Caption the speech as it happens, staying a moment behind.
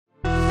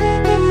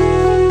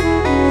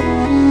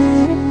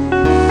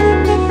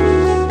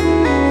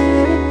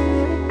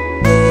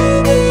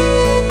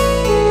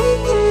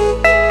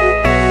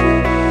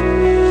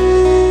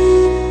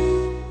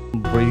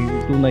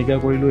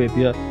বিয়া কৰিলোঁ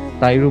এতিয়া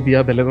তাইৰো বিয়া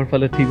বেলেগৰ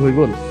ফালে ঠিক হৈ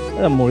গ'ল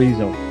মৰি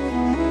যাওঁ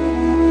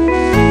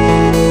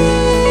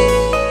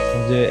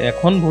যে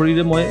এখন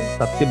ভৰিৰে মই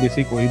তাতকৈ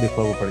বেছি কৰি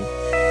দেখুৱাব পাৰিম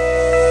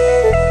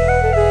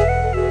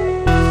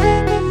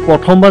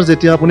প্ৰথমবাৰ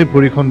যেতিয়া আপুনি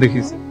ভৰিখন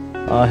দেখিছে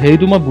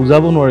সেইটো মই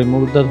বুজাব নোৱাৰিম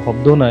মোৰ তাত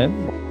শব্দ নাই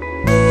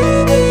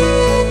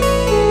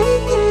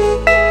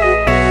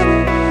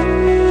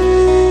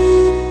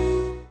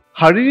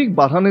শাৰীৰিক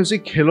বাধা নেওচি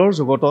খেলৰ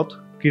জগতত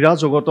ক্ৰীড়া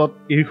জগতত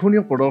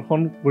ঈৰ্ষণীয় প্ৰদৰ্শন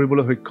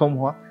কৰিবলৈ সক্ষম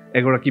হোৱা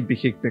এগৰাকী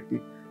বিশেষ ব্যক্তি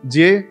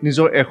যিয়ে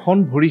নিজৰ এখন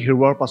ভৰি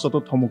হেৰুৱাৰ পাছতো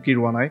থমকি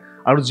ৰোৱা নাই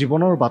আৰু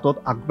জীৱনৰ বাটত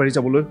আগবাঢ়ি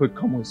যাবলৈ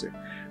সক্ষম হৈছে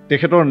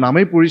তেখেতৰ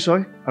নামেই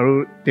পৰিচয় আৰু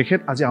তেখেত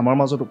আজি আমাৰ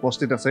মাজত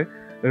উপস্থিত আছে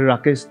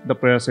ৰাকেশ দ্য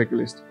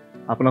পেৰাচাইক্লিষ্ট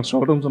আপোনাক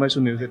স্বাগতম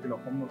জনাইছোঁ নিউজ18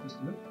 অসম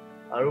নৰ্থইষ্টলৈ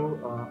আৰু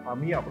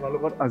আমি আপোনাৰ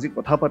লগত আজি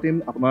কথা পাতিম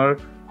আপোনাৰ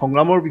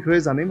সংগ্ৰামৰ বিষয়ে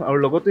জানিম আৰু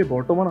লগতে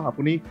বৰ্তমান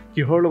আপুনি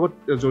কিহৰ লগত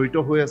জড়িত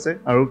হৈ আছে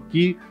আৰু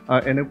কি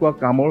এনেকুৱা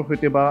কামৰ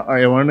সৈতে বা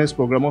এৱাৰনেছ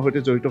প্ৰগ্ৰামৰ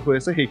সৈতে জড়িত হৈ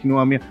আছে সেইখিনিও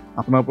আমি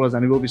আপোনাৰ পৰা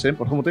জানিব বিচাৰিম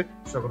প্ৰথমতে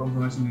স্বাগতম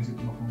জনাইছোঁ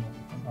News eighteen Assam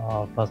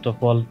first of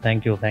all thank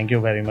you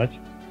very মাছ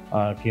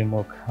কি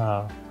মোক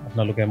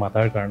আপোনালোকে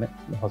মাতাৰ কাৰণে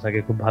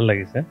সঁচাকৈ খুব ভাল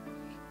লাগিছে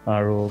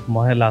আৰু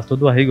মই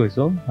লাষ্টতো আহি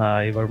গৈছোঁ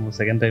এইবাৰ মোৰ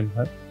ছেকেণ্ড টাইম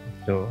হয়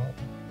তো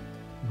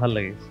ভাল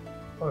লাগিছে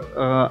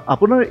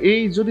আপোনাৰ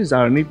এই যদি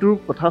জাৰ্ণিটোৰ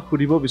কথা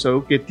সুধিব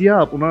বিচাৰোঁ কেতিয়া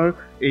আপোনাৰ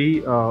এই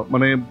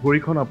মানে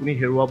ভৰিখন আপুনি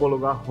হেৰুৱাব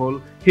লগা হ'ল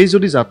সেই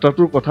যদি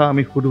যাত্ৰাটোৰ কথা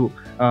আমি সুধোঁ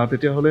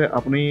তেতিয়াহ'লে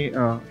আপুনি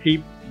সেই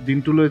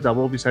দিনটোলৈ যাব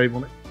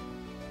বিচাৰিবনে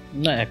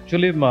নাই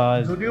একচুৱেলি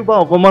যদিও বা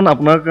অকণমান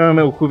আপোনাৰ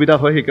কাৰণে অসুবিধা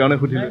হয় সেইকাৰণে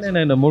সুধিলোঁ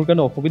নাই মোৰ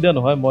কাৰণে অসুবিধা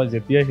নহয় মই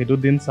যেতিয়া সেইটো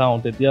দিন চাওঁ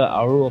তেতিয়া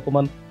আৰু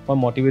অকণমান মই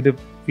মটিভেটেড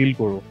ফিল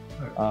কৰোঁ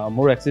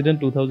মোৰ এক্সিডেণ্ট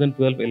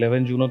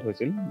 2012-11 জুনত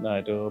হৈছিল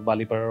এইটো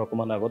বালিপাৰাৰ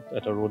অকণমান আগত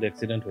এটা ৰোড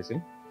এক্সিডেণ্ট হৈছিল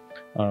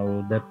আৰু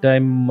দেট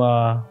টাইম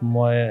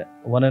মই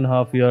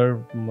 1.5 year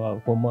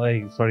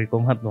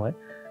কোমাত নহয়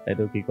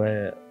এইটো কি কয়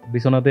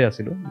বিচনাতে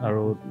আছিলোঁ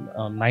আৰু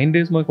 9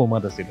 days মই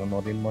কোমাত আছিলোঁ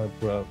 9 দিন মই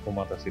পূৰা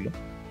কোমাত আছিলোঁ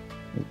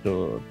তো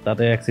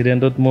তাতে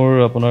এক্সিডেণ্টত মোৰ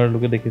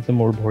আপোনালোকে দেখিছে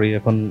মোৰ ভৰি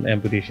এখন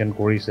এম্পুটেশ্যন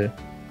কৰিছে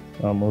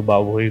মোৰ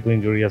বাও ভৰিটো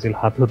ইঞ্জুৰি আছিল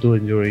হাততো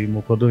ইঞ্জুৰি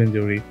মুখতো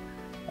ইঞ্জুৰি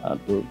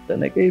তো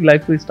তেনেকেই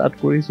লাইফটো ষ্টাৰ্ট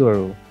কৰিছোঁ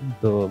আৰু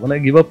তো মানে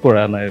গিভ আপ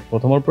কৰা নাই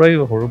প্ৰথমৰ পৰাই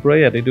সৰুৰ পৰাই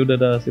এটিটিউড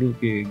এটা আছিল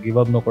কি গিভ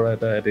আপ নকৰা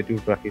এটা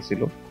এটিটিউড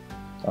ৰাখিছিলোঁ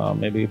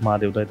মেবি মা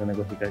দেউতাই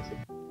তেনেকৈ শিকাইছিল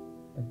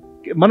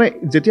মানে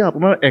যেতিয়া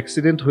আপোনাৰ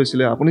এক্সিডেণ্ট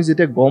হৈছিলে আপুনি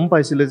যেতিয়া গম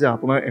পাইছিলে যে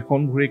আপোনাৰ এখন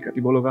ভৰি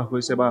কাটিব লগা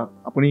হৈছে বা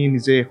আপুনি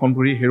নিজে এখন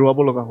ভৰি হেৰুৱাব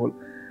লগা হ'ল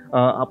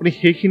আপুনি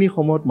সেইখিনি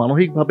সময়ত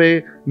মানসিকভাৱে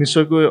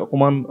নিশ্চয়কৈ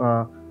অকণমান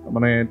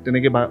মানে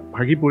তেনেকৈ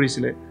ভাগি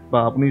পৰিছিলে বা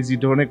আপুনি যি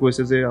ধৰণে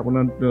কৈছে যে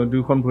আপোনাৰ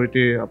দুয়োখন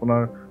ভৰিতে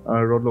আপোনাৰ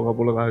ৰড লগাব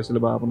লগা হৈছিলে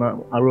বা আপোনাৰ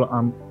আৰু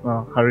আন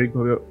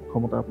শাৰীৰিকভাৱে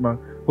ক্ষমতা আপোনাৰ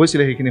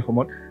হৈছিলে সেইখিনি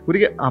সময়ত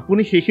গতিকে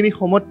আপুনি সেইখিনি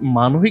সময়ত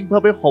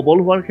মানসিকভাৱে সবল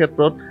হোৱাৰ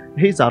ক্ষেত্ৰত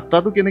সেই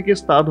যাত্ৰাটো কেনেকৈ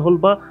ষ্টাৰ্ট হ'ল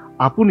বা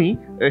আপুনি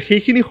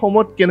সেইখিনি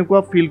সময়ত কেনেকুৱা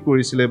ফিল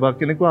কৰিছিলে বা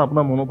কেনেকুৱা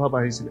আপোনাৰ মনোভাৱ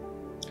আহিছিলে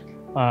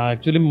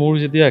একচুৱেলি মোৰ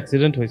যেতিয়া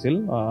এক্সিডেণ্ট হৈছিল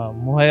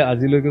মই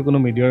আজিলৈকে কোনো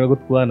মিডিয়াৰ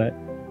আগত কোৱা নাই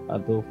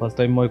তো ফাৰ্ষ্ট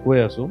টাইম মই কৈ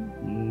আছোঁ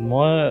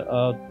মই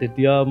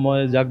তেতিয়া মই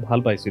যাক ভাল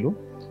পাইছিলোঁ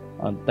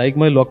তাইক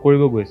মই লগ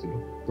কৰিব গৈছিলোঁ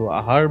তো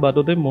অহাৰ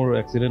বাটতে মোৰ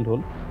এক্সিডেণ্ট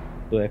হ'ল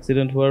তো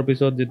এক্সিডেণ্ট হোৱাৰ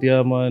পিছত যেতিয়া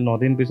মই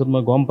 9 দিন পিছত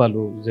মই গম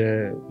পালোঁ যে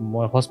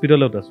মই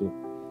হস্পিটেলত আছোঁ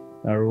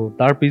আৰু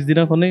তাৰ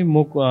পিছদিনাখনেই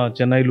মোক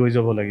চেন্নাই লৈ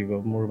যাব লাগিব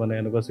মোৰ মানে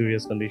এনেকুৱা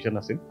ছিৰিয়াছ কণ্ডিশ্যন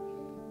আছিল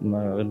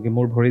এনেকৈ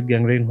মোৰ ভৰিত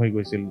গেংগ্ৰেইন হৈ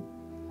গৈছিল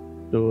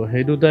তো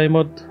সেইটো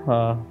টাইমত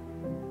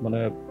মানে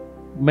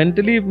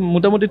মেণ্টেলি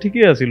মোটামুটি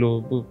ঠিকেই আছিলোঁ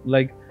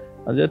লাইক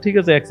যে ঠিক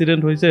আছে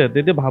এক্সিডেণ্ট হৈছে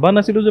তেতিয়া ভাবা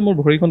নাছিলোঁ যে মোৰ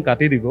ভৰিখন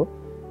কাটি দিব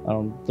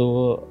তো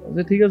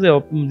যে ঠিক আছে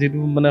যিটো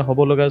মানে হ'ব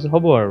লগা আছে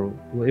হ'ব আৰু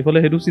এইফালে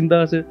সেইটো চিন্তা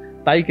আছে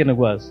তাই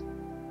কেনেকুৱা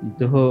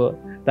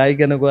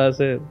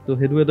আছে তো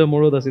সেইটো এটা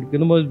মূৰত আছিল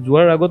কিন্তু মই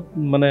যোৱাৰ আগত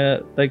মানে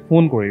তাইক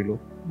ফোন কৰিলোঁ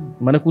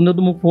মানে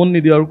কোনেতো মোক ফোন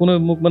নিদিয়ে আৰু কোনে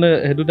মোক মানে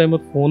সেইটো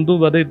টাইমত ফোনটো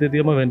বাদেই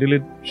তেতিয়া মই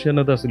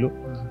ভেণ্টিলেশ্যনত আছিলোঁ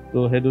তো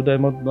সেইটো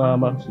টাইমত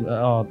আমাৰ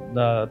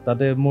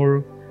তাতে মোৰ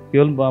কি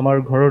হ'ল আমাৰ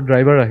ঘৰৰ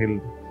ড্ৰাইভাৰ আহিল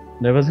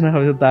ড্ৰাইভাৰজনে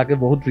ভাবিছে তাকে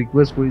বহুত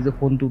ৰিকুৱেষ্ট কৰিছে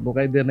ফোনটো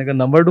লগাই দিয়ে এনেকৈ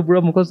নাম্বাৰটো পূৰা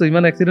মুখত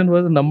ইমান এক্সিডেণ্ট হৈ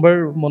আছে নাম্বাৰ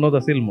মনত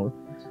আছিল মোৰ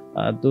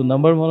তো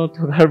নাম্বাৰ মনত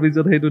থকাৰ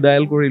পিছত সেইটো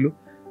ডায়েল কৰিলোঁ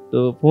তো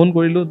ফোন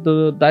কৰিলোঁ তো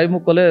তাই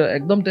মোক ক'লে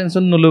একদম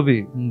টেনশ্যন নল'বি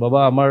বাবা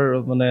আমাৰ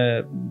মানে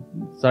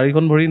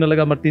 4খন ভৰি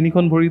নালাগে আমাৰ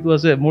 3খন ভৰিটো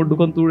আছে মোৰ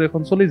 2খন তোৰ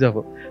এখন চলি যাব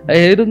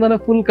সেইটোত মানে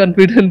ফুল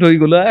কনফিডেণ্ট হৈ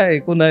গ'লোঁ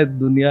একো নাই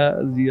দুনিয়া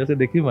যি আছে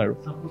দেখিম আৰু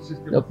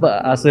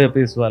আছে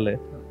পিছফালে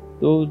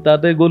তো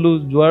তাতে গ'লোঁ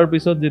যোৱাৰ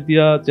পিছত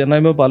যেতিয়া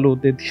চেন্নাই মই পালোঁ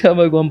তেতিয়া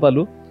মই গম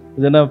পালোঁ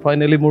যে না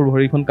ফাইনেলি মোৰ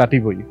ভৰিখন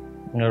কাটিবই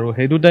আৰু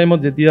সেইটো টাইমত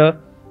যেতিয়া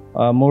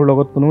মোৰ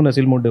লগত কোনো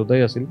নাছিল মোৰ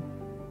দেউতাই আছিল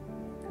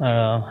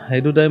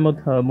সেইটো টাইমত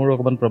মোৰ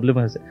অকণমান প্ৰব্লেম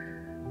হৈছে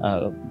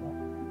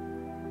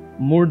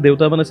মোৰ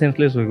দেউতা মানে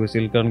চেঞ্চলেছ হৈ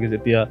গৈছিল কাৰণ কি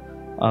যেতিয়া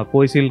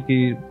কৈছিল কি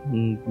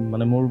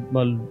মানে মোৰ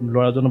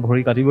ল'ৰাজনৰ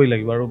ভৰি কাটিবই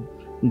লাগিব আৰু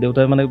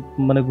দেউতাই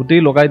মানে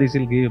গোটেই লগাই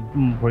দিছিল কি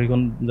ভৰিখন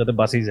যাতে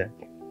বাচি যায়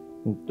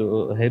তো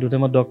সেইটো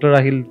টাইমত ডক্টৰ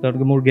আহিল কাৰণ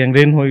কি মোৰ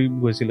গেংগ্ৰেইন হৈ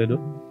গৈছিল এইটো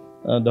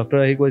ডক্টৰ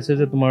আহি কৈছে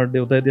যে তোমাৰ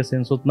দেউতা এতিয়া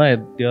চেঞ্চত নাই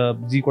এতিয়া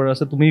যি কৰা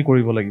আছে তুমিয়ে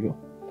কৰিব লাগিব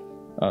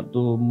তো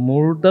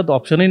মোৰ তাত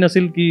অপশ্যনেই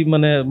নাছিল কি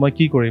মানে মই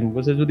কি কৰিম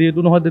কৈছে যদি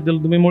এইটো নহয়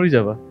তেতিয়াহ'লে তুমি মৰি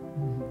যাবা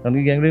কাৰণ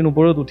কি গেংগ্ৰেইন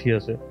ওপৰত উঠি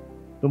আছে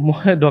তো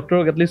মই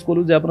ডক্টৰক এটলিষ্ট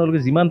ক'লোঁ যে আপোনালোকে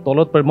যিমান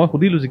তলত পাৰে মই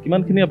সুধিলোঁ যে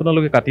কিমানখিনি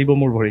আপোনালোকে কাটিব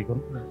মোৰ ভৰিখন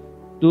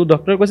তো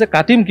ডক্টৰে কৈছে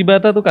কাটিম কিবা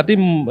এটাতো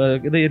কাটিম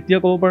এতিয়া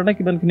ক'ব পৰা নাই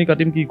কিমানখিনি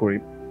কাটিম কি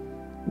কৰিম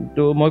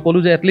তো মই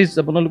ক'লোঁ যে এটলিষ্ট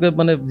আপোনালোকে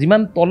মানে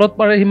যিমান তলত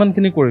পাৰে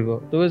সিমানখিনি কৰিব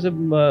তো কৈছে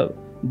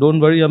ডোণ্ট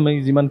ৱাৰি আমি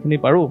যিমানখিনি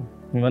পাৰোঁ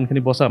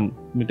সিমানখিনি বচাম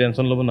তুমি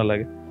টেনশ্যন ল'ব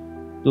নালাগে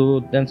তো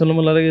টেনশ্যন ল'ব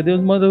নালাগে এতিয়া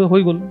মই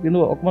হৈ গ'ল কিন্তু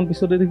অকণমান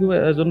পিছতে দেখিব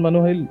এজন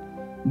মানুহ আহিল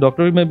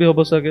ডক্টৰী মেবি হ'ব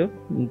চাগে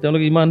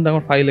তেওঁলোকে ইমান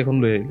ডাঙৰ ফাইল এখন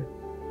লৈ আহিলে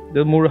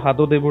মোৰ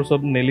হাতত এইবোৰ চব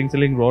নেলিং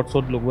চেলিং ৰড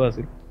চড লগোৱা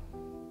আছিল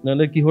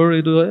নহ'লে কিহৰ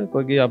এইটো হয়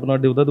কয় কি আপোনাৰ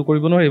দেউতাটো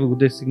কৰিব নোৱাৰে এইবোৰ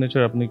গোটেই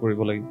ছিগনেচাৰ আপুনি কৰিব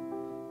লাগিব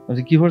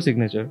কিহৰ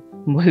ছিগনেচাৰ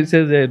কৈছে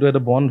যে এইটো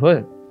এটা বন্ধ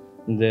হয়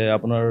যে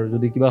আপোনাৰ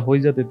যদি কিবা হৈ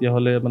যায়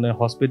তেতিয়াহ'লে মানে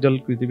হস্পিটেল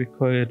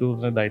কৰ্তৃপক্ষই এইটো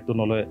মানে দায়িত্ব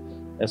নলয়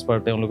এজ পাৰ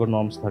তেওঁলোকৰ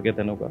নৰ্মছ থাকে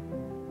তেনেকুৱা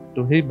তো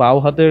সেই বাওঁ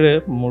হাতেৰে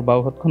মোৰ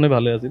বাওঁ হাতখনে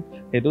ভালে আছিল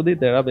সেইটো দি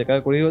তেৰা বেকা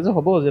কৰি যে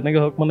হ'ব যেনেকৈ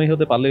হওক মানে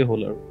সিহঁতে পালেই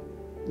হ'ল আৰু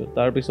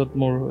তাৰপিছত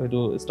মোৰ এইটো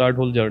ষ্টাৰ্ট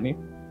হ'ল জাৰ্ণি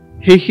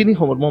সেইখিনি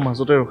সময়ত মই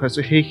মাজতে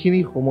ৰখাইছোঁ সেইখিনি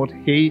সময়ত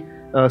সেই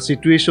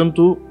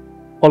চিটুৱেশ্যনটো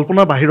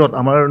কল্পনাৰ বাহিৰত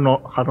আমাৰ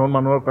সাধাৰণ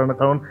মানুহৰ কাৰণে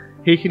কাৰণ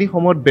সেইখিনি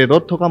সময়ত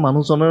বেডত থকা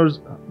মানুহজনৰ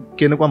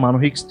কেনেকুৱা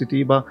মানসিক স্থিতি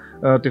বা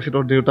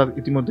তেখেতৰ দেউতাক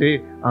ইতিমধ্যে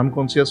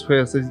আনকনচিয়াছ হৈ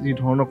আছে যি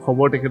ধৰণৰ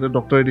খবৰ তেখেতে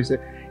ডক্টৰে দিছে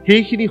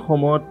সেইখিনি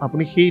সময়ত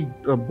আপুনি সেই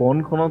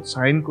বনখনত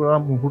চাইন কৰা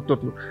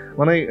মুহূৰ্তটো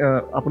মানে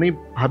আপুনি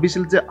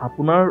ভাবিছিল যে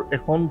আপোনাৰ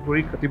এখন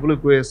ভৰি কাটিবলৈ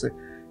গৈ আছে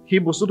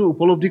সেই বস্তুটো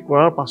উপলব্ধি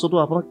কৰাৰ পাছতো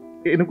আপোনাক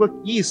এনেকুৱা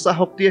কি ইচ্ছা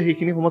শক্তিয়ে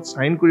সেইখিনি সময়ত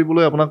চাইন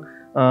কৰিবলৈ আপোনাক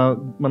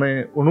মানে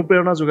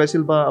অনুপ্ৰেৰণা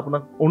যোগাইছিল বা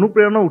আপোনাক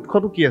অনুপ্ৰেৰণাৰ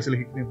উৎসটো কি আছিল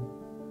সেইখিনি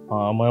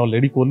মই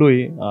অলৰেডি ক'লোৱেই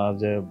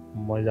যে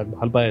মই যাক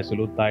ভাল পাই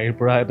আছিলোঁ তাইৰ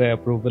পৰা এটা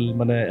এপ্ৰুভেল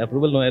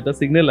নহয় এটা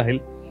ছিগনেল আহিল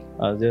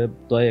যে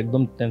তই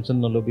একদম টেনশ্যন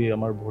নল'বি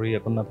আমাৰ ভৰি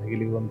এখন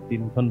নাথাকিলেও আমি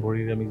 3খন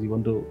ভৰিৰে আমি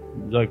জীৱনটো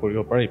জয় কৰিব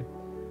পাৰিম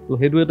তো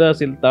সেইটো এটা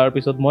আছিল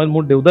তাৰপিছত মই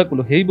মোৰ দেউতাক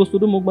ক'লোঁ সেই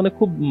বস্তুটো মোক মানে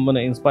খুব মানে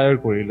ইনস্পায়াৰ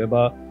কৰিলে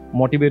বা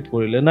মটিভেট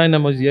কৰিলে নাই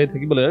মই জীয়াই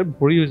থাকিব লাগে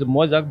ভৰি হৈছে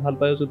মই যাক ভাল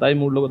পাই আছোঁ তাই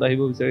মোৰ লগত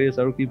আহিব বিচাৰি আছে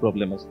আৰু কি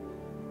প্ৰব্লেম আছে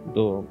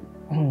তো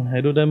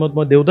সেইটো টাইমত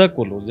মই দেউতাক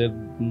ক'লোঁ যে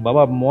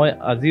বাবা মই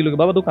আজিলৈকে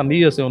বাবাটো কান্দি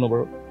আছে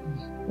অনবৰত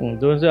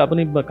যে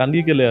আপুনি কান্দি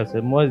কেলে আছে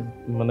মই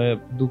মানে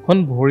 2খন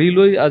ভৰি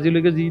লৈ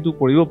আজিলৈকে যিটো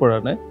কৰিব পৰা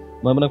নাই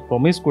মই মানে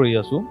প্ৰমিছ কৰি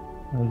আছোঁ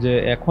যে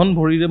এখন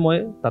ভৰিৰে মই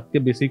তাতকৈ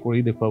বেছি কৰি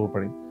দেখুৱাব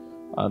পাৰিম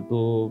তো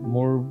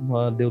মোৰ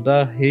দেউতা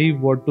সেই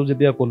ৱৰ্ডটো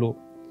যেতিয়া ক'লোঁ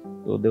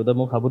তো দেউতা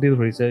মোক সাৱটি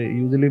ধৰিছে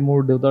ইউজুৱেলি মোৰ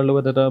দেউতাৰ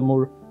লগত এটা মোৰ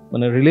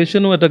মানে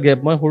ৰিলেশ্যনো এটা গেপ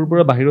মই সৰুৰ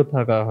পৰা বাহিৰত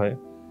থকা হয়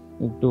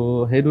তো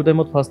সেইটো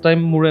টাইমত ফাৰ্ষ্ট টাইম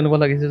মোৰ এনেকুৱা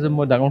লাগিছে যে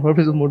মই ডাঙৰ হোৱাৰ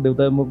পিছত মোৰ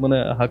দেউতাই মোক মানে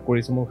হাক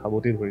কৰিছে মোক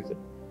সাৱটি ধৰিছে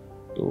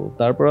তো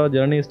তাৰ পৰা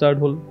জাৰ্ণি ষ্টাৰ্ট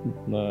হ'ল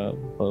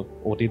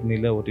অ'টিত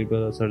নিলে অ'টিৰ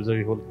পৰা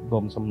চাৰ্জাৰী হ'ল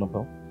গম চম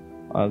নাপাওঁ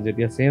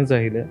যেতিয়া চেঞ্জ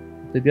আহিলে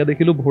তেতিয়া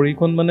দেখিলোঁ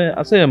ভৰিখন মানে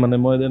আছে মানে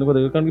মই এনেকুৱা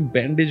দেখিলোঁ কাৰণ কি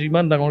বেণ্ডেজ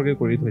ইমান ডাঙৰকৈ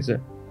কৰি থৈছে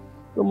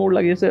তো মোৰ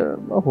লাগিছে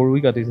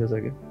সৰুই কাটিছে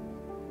চাগে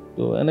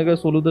তো এনেকৈ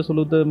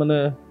চলোতে মানে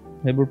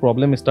সেইবোৰ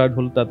প্ৰব্লেম ষ্টাৰ্ট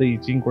হ'ল তাতে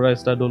ইচিং কৰা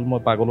ষ্টাৰ্ট হ'ল মই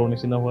পাগলৰ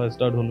নিচিনা হোৱা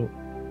ষ্টাৰ্ট হ'লোঁ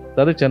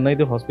তাতে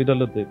চেন্নাইতে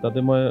হস্পিটেলতে তাতে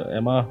মই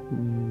এমাহ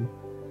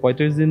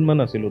 35 দিনমান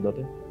আছিলোঁ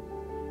তাতে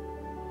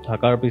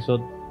থকাৰ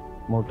পিছত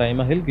মোৰ টাইম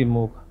আহিল কি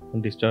মোক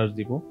ডিছচাৰ্জ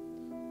দিব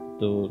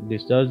তো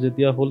ডিছচাৰ্জ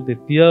যেতিয়া হ'ল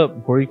তেতিয়া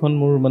ভৰিখন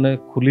মোৰ মানে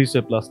খুলিছে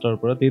প্লাষ্টাৰৰ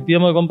পৰা তেতিয়া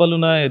মই গম পালোঁ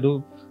নাই এইটো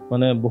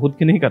মানে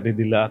বহুতখিনি কাটি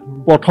দিলা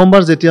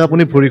প্ৰথমবাৰ যেতিয়া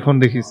আপুনি ভৰিখন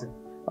দেখিছে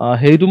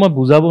সেইটো মই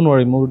বুজাব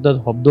নোৱাৰিম মোৰ তাত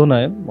শব্দ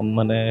নাই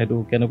মানে সেইটো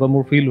কেনেকুৱা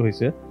মোৰ ফিল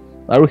হৈছে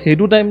আৰু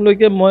সেইটো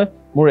টাইমলৈকে মই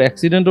মোৰ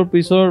এক্সিডেণ্টৰ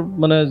পিছৰ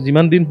মানে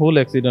যিমান দিন হ'ল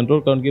এক্সিডেণ্টৰ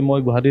কাৰণ কি মই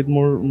গুৱাহাটীত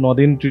মোৰ 9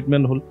 দিন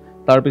ট্ৰিটমেণ্ট হ'ল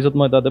তাৰপিছত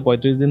মই তাতে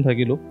 35 দিন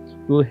থাকিলোঁ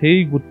তো সেই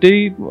গোটেই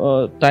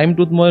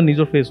টাইমটোত মই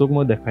নিজৰ ফেচক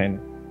মই দেখাই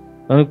নাই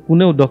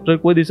কোনেও ডক্টৰে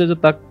কৈ দিছে যে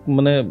তাক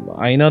মানে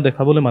আইনা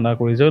দেখাবলৈ মানা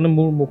কৰিছে মানে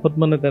মোৰ মুখত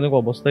মানে তেনেকুৱা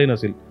অৱস্থাই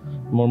নাছিল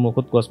মোৰ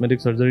মুখত কছমেটিক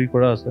চাৰ্জাৰী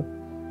কৰা আছে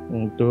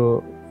তো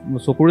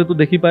চকুৰেতো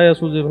দেখি পাই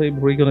আছোঁ যে ভাই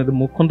ভৰিখন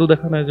মুখখনতো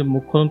দেখা নাই যে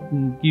মুখখন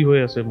কি হৈ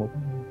আছে মোক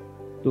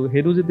তো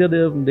সেইটো যেতিয়া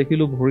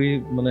দেখিলোঁ ভৰি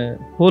মানে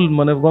হ'ল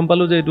মানে গম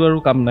পালোঁ যে এইটো আৰু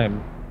কাম নাই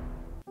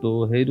তো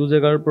সেইটো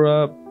জেগাৰ পৰা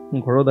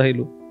ঘৰত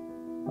আহিলোঁ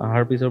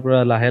অহাৰ পিছৰ পৰা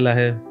লাহে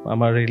লাহে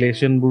আমাৰ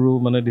ৰিলেশ্যনবোৰো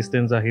মানে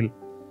ডিষ্টেঞ্চ আহিল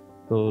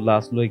তো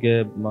লাষ্টলৈকে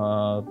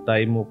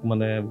তাই মোক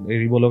মানে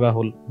এৰিব লগা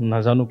হ'ল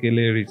নাজানো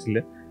কেলৈ এৰিছিলে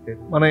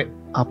মানে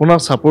আপোনাৰ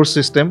ছাপৰ্ট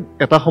ছিষ্টেম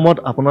এটা সময়ত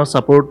আপোনাৰ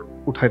ছাপৰ্ট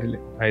উঠাই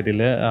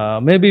দিলে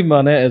মে বি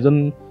মানে এজন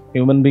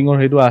হিউমেন বিঙৰ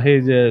সেইটো আহেই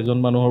যে এজন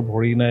মানুহৰ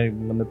ভৰি নাই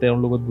মানে তেওঁৰ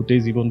লগত গোটেই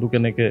জীৱনটো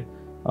কেনেকৈ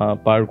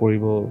পাৰ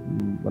কৰিব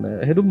মানে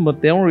সেইটো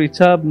তেওঁৰ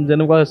ইচ্ছা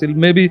যেনেকুৱা আছিল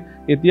মে বি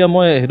এতিয়া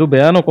মই সেইটো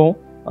বেয়া নকওঁ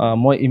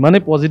মই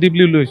ইমানেই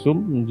পজিটিভলি লৈছোঁ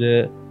যে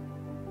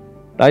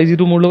তাই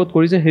যিটো মোৰ লগত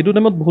কৰিছে সেইটো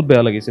টাইমত বহুত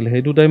বেয়া লাগিছিল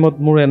সেইটো টাইমত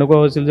মোৰ এনেকুৱা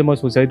হৈছিল যে মই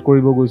ছুইচাইড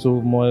কৰিব গৈছোঁ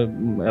মই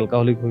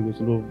এলকাহলিক হৈ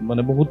গৈছিলোঁ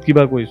মানে বহুত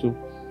কিবা কৰিছোঁ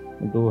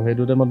কিন্তু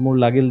সেইটো টাইমত মোৰ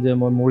লাগিল যে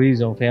মই মৰি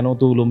যাওঁ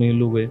ফেনতো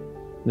ওলমিলোগৈ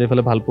যে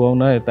এইফালে ভাল পোৱাও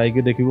নাই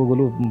তাইকে দেখিব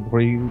গ'লোঁ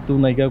ভৰিটো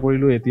নাইকিয়া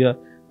কৰিলোঁ এতিয়া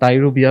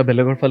তাইৰো বিয়া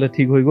বেলেগৰ ফালে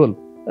ঠিক হৈ গ'ল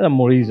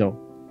মৰি যাওঁ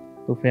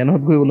তো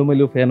ফেনত গৈ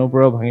ওলমিলোঁ ফেনৰ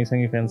পৰাও ভাঙি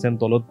চাঙি ফেন চেন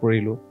তলত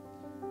পৰিলোঁ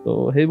তো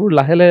সেইবোৰ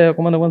লাহে লাহে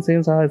অকণমান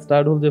চেঞ্জ অহা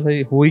ষ্টাৰ্ট হ'ল যে ভাই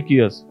হৈ কি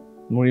আছে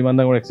মোৰ ইমান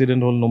ডাঙৰ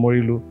এক্সিডেণ্ট হ'ল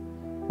নমৰিলোঁ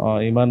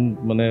ইমান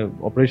মানে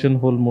অপাৰেশ্যন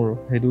হ'ল মোৰ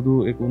সেইটোতো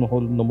একো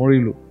নহ'ল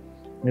নমৰিলোঁ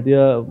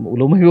এতিয়া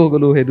ওলমিব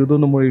গ'লোঁ সেইটোতো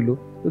নমৰিলোঁ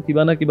তো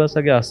কিবা না কিবা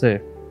চাগে আছে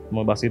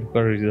মই বাচি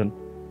থকাৰ ৰিজন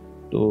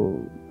তো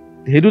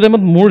সেইটো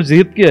টাইমত মোৰ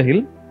জেদকে আহিল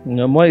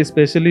মই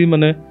স্পেচিয়েলি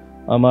মানে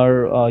আমাৰ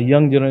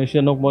ইয়াং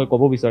জেনেৰেশ্যনক মই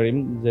ক'ব বিচাৰিম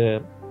যে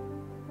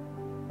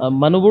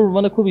মানুহবোৰ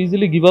মানে খুব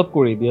ইজিলি গিভ আপ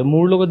কৰি দিয়ে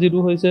মোৰ লগত যেটো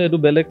হৈছে এটো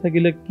বেলেগ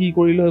থাকিলে কি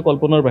কৰিলে হয়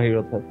কল্পনাৰ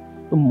বাহিৰত হয়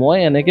তো মই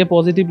এনেকে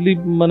পজিটিভলি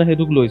মানে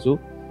হেতুক লৈছো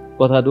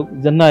কথাটোক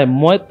যে নাই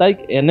মই তাইক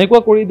এনেকুৱা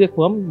কৰি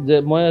দেখুৱাম যে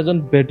মই এজন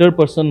বেটাৰ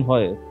পাৰ্সন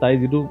হয় তাই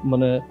যেটো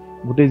মানে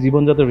গোটেই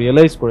জীৱন যাতে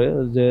ৰিয়েলাইজ কৰে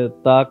যে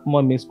তাক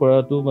মই মিছ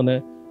কৰাটো মানে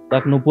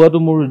তাক নোপোৱাটো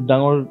মোৰ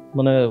ডাঙৰ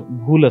মানে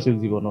ভুল আছিল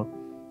জীৱনৰ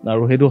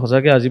আৰু হেতু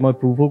হসাকে আজি মই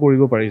প্ৰুভো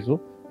কৰিব পাৰিছো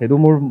হেতু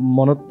মোৰ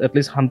মনত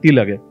এটলিষ্ট শান্তি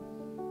লাগে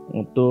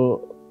তো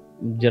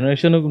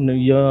জেনাৰেশ্যনক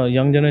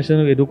ইয়াং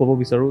জেনাৰেশ্যনক এটো ক'ব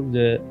বিচাৰো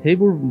যে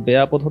হেইবোৰ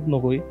বেয়া পথত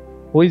নগৈ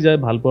হৈ যায়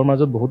ভালপোৱাৰ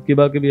মাজত বহুত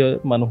কিবা কিবি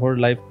মানুহৰ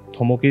লাইফ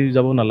থমকি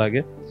যাব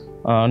নালাগে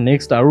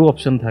নেক্সট আৰু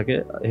অপচন থাকে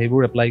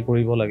হেইবোৰ এপ্লাই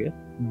কৰিব লাগে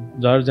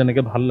যাৰ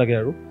যেনেকে ভাল লাগে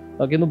আৰু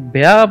কিন্তু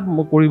বেয়া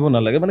কৰিব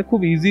নালাগে মানে খুব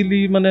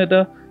ইজিলি মানে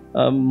এটা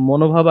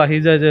মনোভাৱ আহি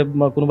যায় যে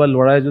কোনোবা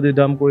লৰাই যদি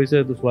ডাম কৰিছে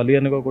তো ছোৱালী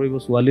এনেকুৱা কৰিব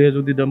ছোৱালীয়ে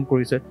যদি ডাম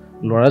কৰিছে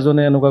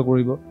লৰাজনে এনেকুৱা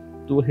কৰিব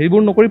তো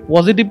হেইবোৰ নকৰি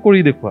পজিটিভ কৰি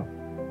দেখুৱা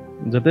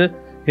যাতে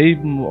হেই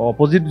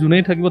অপোজিট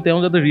জুনেই থাকিব তেওঁ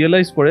যাতে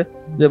ৰিয়েলাইজ কৰে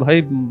যে ভাই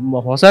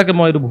হসাকে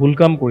মই এটো ভুল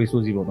কাম কৰিছো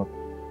জীৱনত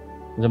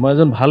যে মই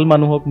এজন ভাল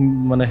মানুহক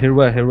মানে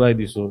হেৰুৱাই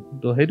দিছো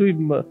তো হেইটো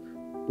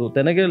তো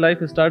তেনেকে লাইফ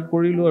ষ্টাৰ্ট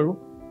কৰিলো আৰু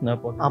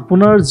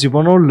আপোনাৰ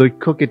জীৱনৰ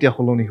লক্ষ্য কেতিয়া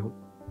সলনি হ'ল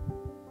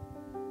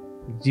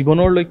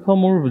জীৱনৰ লক্ষ্য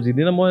মোৰ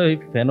যিদিনা মই এই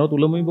ফেনত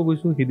উলমিব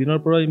গৈছো সিদিনৰ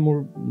পৰাই মোৰ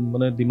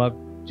মানে দিমাগ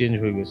চেঞ্জ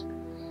হৈ গৈছে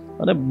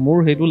মানে মোৰ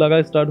হেতু লাগা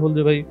ষ্টাৰ্ট হ'ল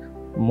যে ভাই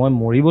মই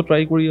মৰিব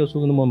ট্ৰাই কৰি আছো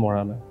কিন্তু মই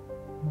মৰা নাই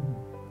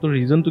তো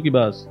ৰিজনটো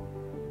কিবা আছে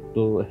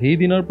তো সেই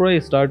দিনৰ পৰাই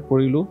ষ্টাৰ্ট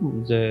কৰিলো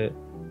যে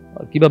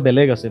কিবা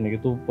বেলেগ আছে নেকি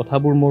তো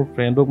কথাবোৰ মোৰ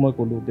ফ্ৰেণ্ডক মই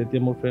ক'লো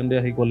তেতিয়া মোৰ ফ্ৰেণ্ডে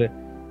আহি ক'লে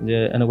যে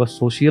এনেকুৱা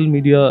সোশ্যাল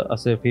মিডিয়া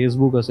আছে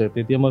ফেসবুক আছে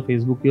তেতিয়া মই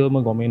ফেসবুক কিয়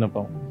মই গমেই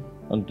নাপাওঁ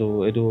তো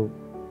এটো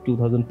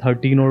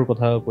 2013 ৰ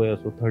কথা কৈ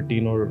আছো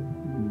 13 ৰ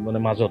মানে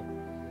মাজত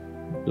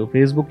তো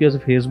ফেসবুক কি আছে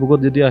ফেসবুকত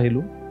যেতিয়া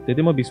আহিলো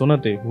তেতিয়া মই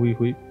বিছনাতে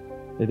হুই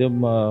তেতিয়া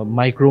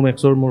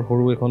মাইক্ৰোমেক্সৰ মোৰ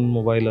সৰু এখন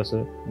মোবাইল আছে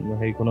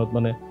সেইখনত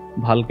মানে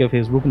ভালকে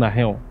ফেসবুক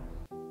নাহেও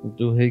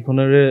তো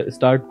সেইখনৰে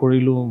ষ্টাৰ্ট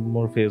কৰিলো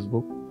মোৰ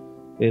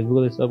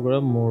ফেসবুকত ষ্টাৰ্ট কৰা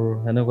মোৰ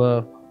হেনেকুৱা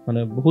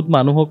মানে বহুত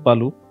মানুহক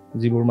পালো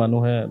যিবোৰ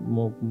মানুহে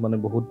মোক মানে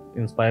বহুত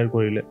ইনস্পায়াৰ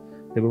কৰিলে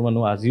সেইবোৰ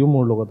মানুহ আজিও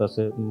মোৰ লগত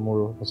আছে মোৰ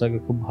হসাকে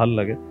খুব ভাল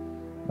লাগে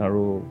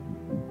আৰু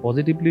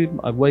পজিটিভলি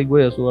আগুৱাই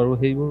গৈ আছো আৰু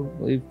সেইবোৰ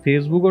এই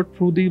ফেসবুকৰ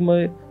থ্ৰু দি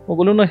মই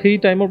ক'লো না সেই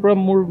টাইমৰ পৰা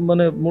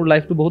মোৰ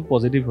লাইফটো বহুত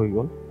পজিটিভ হৈ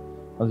গ'ল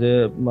যে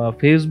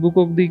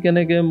ফেসবুকক দি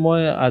কেনেকে মই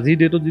আজি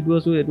ডেটত যেটো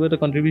আছো এটো এটা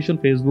কন্ট্ৰিবিউশন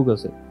ফেসবুক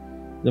আছে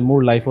যে মোৰ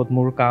লাইফত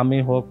মোৰ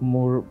কামেই হওক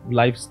মোৰ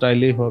লাইফ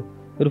ষ্টাইলেই হওক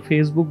কিন্তু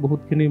ফেসবুক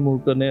বহুতখিনি মোৰ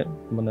কাৰণে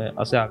মানে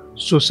আছে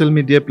সোশ্যাল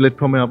মিডিয়া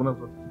প্লেটফৰ্মে আপোনাক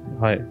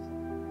হয়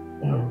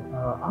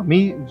আমি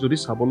যদি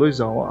চাবলৈ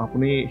যাওঁ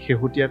আপুনি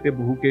শেহতীয়াকে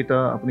বহুকেইটা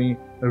আপুনি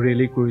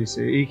ৰেলী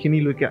কৰিছে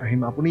এইখিনিলৈকে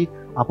আহিম আপুনি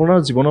আপোনাৰ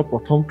জীৱনৰ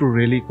প্ৰথমটো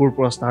ৰেলী ক'ৰ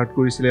পৰা ষ্টাৰ্ট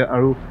কৰিছিলে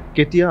আৰু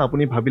কেতিয়া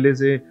আপুনি ভাবিলে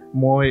যে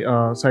মই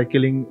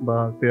সাইকেলিং বা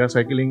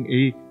পেৰাসাইকেলিং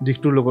এই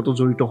দিশটোৰ লগতো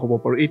জড়িত হ'ব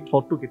পাৰো এই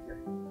থটটো কেতিয়া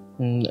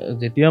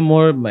যেতিয়া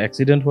মোৰ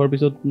এক্সিডেন্ট হোৱাৰ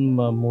পিছত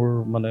মোৰ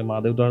মানে মা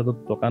দেউতাৰ হাতত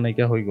টকা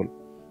নাইকিয়া হৈ গ'ল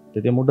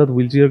তেতিয়া মোৰ তাত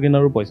হুইল চেয়াৰ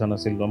কিনাৰো পইচা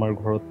নাছিল আমাৰ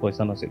ঘৰত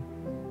পইচা নাছিল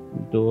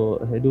তো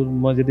হেতু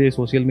মই যেতিয়া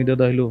সোশ্যাল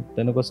মিডিয়াত আহিলো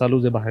তেনেকুৱা চালো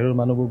যে বাহিৰৰ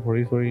মানুহবোৰ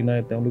ভৰি চৰি নাই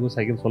তেওঁলোকে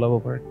সাইকেল চলাব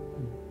পাৰে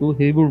তো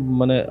সেইবোৰ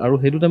মানে আৰু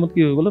হেতু টাইমত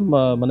কি হৈ গ'ল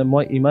মানে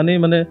মই ইমানেই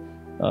মানে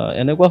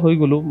এনেকুৱা হৈ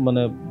গ'লো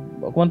মানে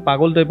অকমান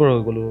পাগল টাইপৰ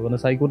হৈ গ'লো মানে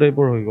সাইকো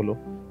টাইপৰ হৈ গ'লো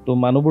তো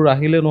মানুহবোৰ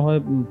আহিলে নহয়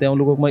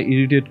তেওঁলোকক মই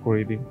ইৰিটেট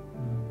কৰি দিম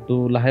তো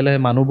লাহে লাহে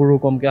মানুহবোৰো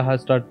কমকে আহা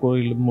ষ্টাৰ্ট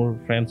কৰিল মোৰ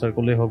ফ্ৰেণ্ড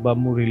সাৰ্কলে হওক বা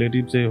মোৰ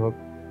ৰিলেটিভছেই হওক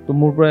তো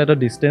মোৰ পৰা এটা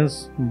ডিস্টেন্স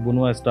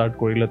বনোৱা ষ্টাৰ্ট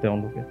কৰিলে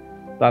তেওঁলোকে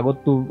তো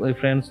আগততো এই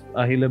ফ্ৰেণ্ডছ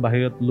আহিলে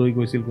বাহিৰত লৈ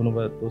গৈছিল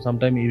কোনোবা তো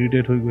সামটাইম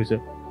ইৰিটেট হৈ গৈছে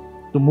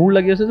তো মোৰ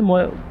লাগি আছে যে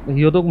মই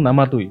হিয়তক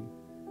নামাতোই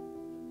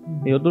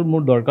হিয়তৰ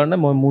মোৰ দৰকাৰ নাই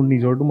মই মোৰ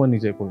নিজৰটো মই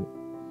নিজে কৰিম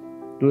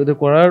তো এটা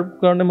কৰাৰ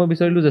কাৰণে মই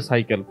বিচাৰিলো যে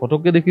সাইকেল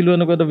ফটোকে দেখিলো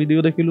এনেকুৱা এটা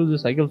ভিডিঅ' দেখিলো যে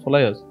সাইকেল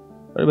চলাই আছে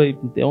আৰে ভাই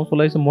তেওঁ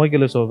চলাইছে মই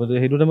কেলে চলাব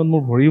হেতু টাইমত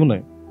মোৰ ভৰিও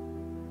নাই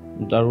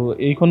আৰু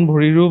এইখন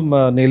ভৰিৰো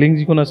নেলিং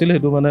যিখন আছিল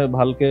হেতু মানে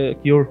ভালকে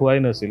কিয়ৰ হোৱাই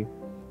নাছিল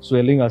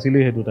সুৱেলিং আছিল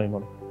হেতু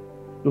টাইমত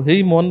তো হেই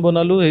মন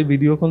বনালো এই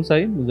ভিডিঅ'খন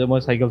চাই যে মই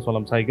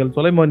সাইকেল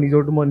চলাই মই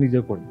নিজৰটো মই নিজে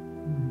কৰিম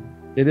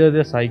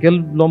তেতিয়া সাইকেল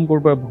লম ক'ৰ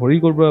পৰা ভৰি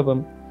ক'ৰ পৰা পাম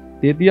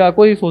তেতিয়া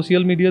আকৌ এই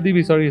সোশ্যাল মিডিয়া দি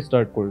বিচাৰি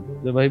ষ্টাৰ্ট কৰিলো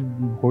যে ভাই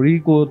ভৰি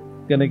ক'ত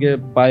কেনেকে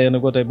পায়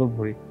এনেকুৱা টাইপৰ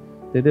ভৰি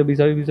তেতিয়া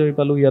বিচাৰি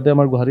পালো ইয়াতে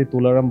আমাৰ গুৱাহাটী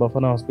তুলাৰাম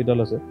বাফানা হস্পিটেল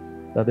আছে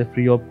তাতে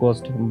ফ্ৰী অফ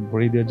কষ্ট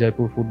ভৰি দিয়ে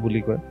জয়পুৰ ফুড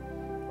বুলি কয়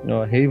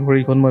সেই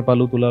ভৰিখন মই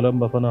পালো তুলাৰাম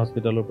বাফানা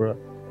হস্পিটেলৰ পৰা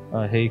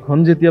সেইখন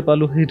যেতিয়া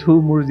পালো সেইটো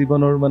মোৰ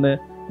জীৱনৰ মানে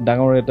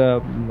ডাঙৰ এটা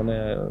মানে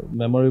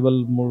মেমৰেবল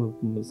মোৰ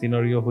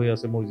সিনাৰিও হৈ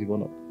আছে মোৰ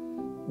জীৱনত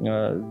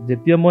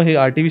যেতিয়া মই সেই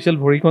আৰ্টিফিশিয়াল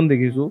ভৰিখন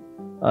দেখিছো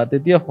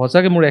তেতিয়া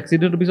হসাকে মোৰ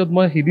এক্সিডেন্টৰ পিছত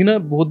মই হিদিনা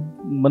বহুত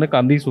মানে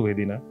কান্দিছো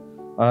হিদিনা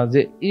যে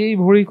এই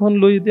ভৰিখন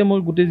লৈ এতিয়া মই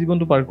গোটেই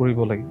জীৱনটো পাৰ কৰিব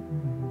লাগে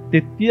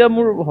তেতিয়া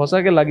মোৰ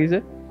হসাকে লাগিছে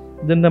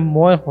যে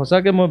মই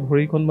হসাকে মই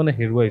ভৰিখন মানে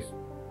হেৰুৱাইছো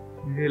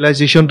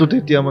ৰিয়েলাইজেশনটো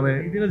তেতিয়া মানে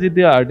হিদিনা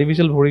যেতিয়া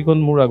আৰ্টিফিশিয়াল ভৰিখন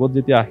মোৰ আগত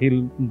যেতিয়া আহিল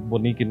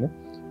বনি কিনে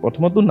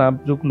প্ৰথমতো নাপ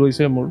জোক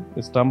লৈছে মোৰ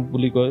ষ্টাম্প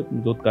বুলি কয়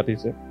য'ত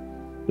কাটিছে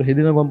তো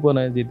সেইদিনা গম পোৱা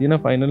নাই যেদিনা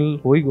ফাইনেল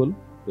হৈ গ'ল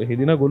তো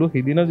সেইদিনা গ'লোঁ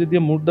সেইদিনা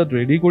যেতিয়া মোৰ তাত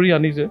ৰেডি কৰি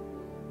আনিছে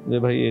যে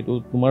ভাই এইটো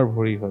তোমাৰ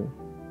ভৰি হয়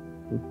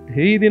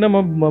সেইদিনা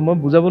মই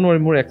বুজাব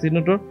নোৱাৰিম মোৰ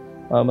এক্সিডেণ্টৰ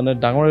মানে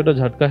ডাঙৰ এটা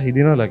ঝাটকা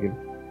সেইদিনা লাগিল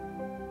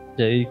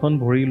যে এইখন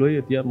ভৰি লৈ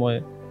এতিয়া মই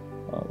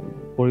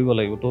কৰিব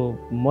লাগিব তো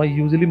মই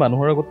ইউজুৱেলি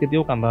মানুহৰ আগত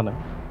কেতিয়াও কান্দা নাই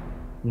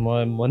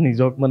মই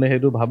নিজক মানে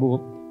সেইটো ভাবোঁ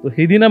তো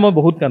সেইদিনা মই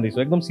বহুত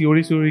কান্দিছোঁ একদম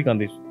চিঞৰি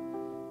কান্দিছোঁ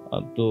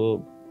তো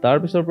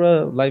তাৰপিছৰ পৰা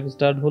লাইফ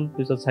ষ্টাৰ্ট হ'ল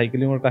পিছত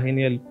চাইকেলিঙৰ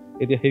কাহিনী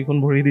এতিয়া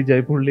সেইখন ভৰি দি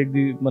জয়পুৰ লেক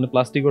দি মানে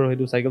প্লাষ্টিকৰ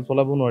সেইটো চাইকেল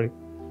চলাব নোৱাৰি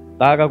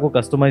তাক আকৌ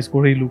কাষ্টমাইজ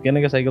কৰিলোঁ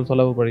কেনেকৈ চাইকেল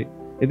চলাব পাৰি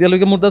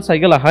এতিয়ালৈকে মোৰ তাত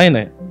চাইকেল অহাই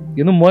নাই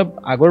কিন্তু মই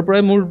আগৰ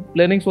পৰাই মোৰ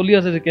প্লেনিং চলি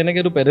আছে যে কেনেকৈ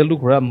এইটো পেডেলটো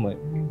ঘূৰাম মই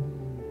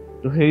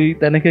তো সেই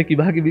তেনেকৈ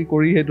কিবা কিবি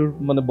কৰি সেইটোৰ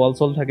মানে বল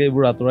চল থাকে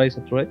এইবোৰ আঁতৰাই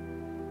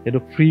সেইটো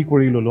ফ্ৰী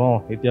কৰি ল'লোঁ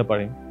এতিয়া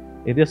পাৰিম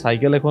এতিয়া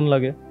চাইকেল এখন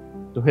লাগে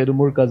তো সেইটো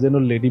মোৰ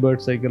কাজিনৰ লেডি বাৰ্ড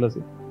চাইকেল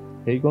আছে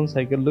সেইখন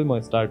চাইকেল লৈ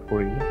মই ষ্টাৰ্ট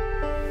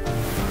কৰিলোঁ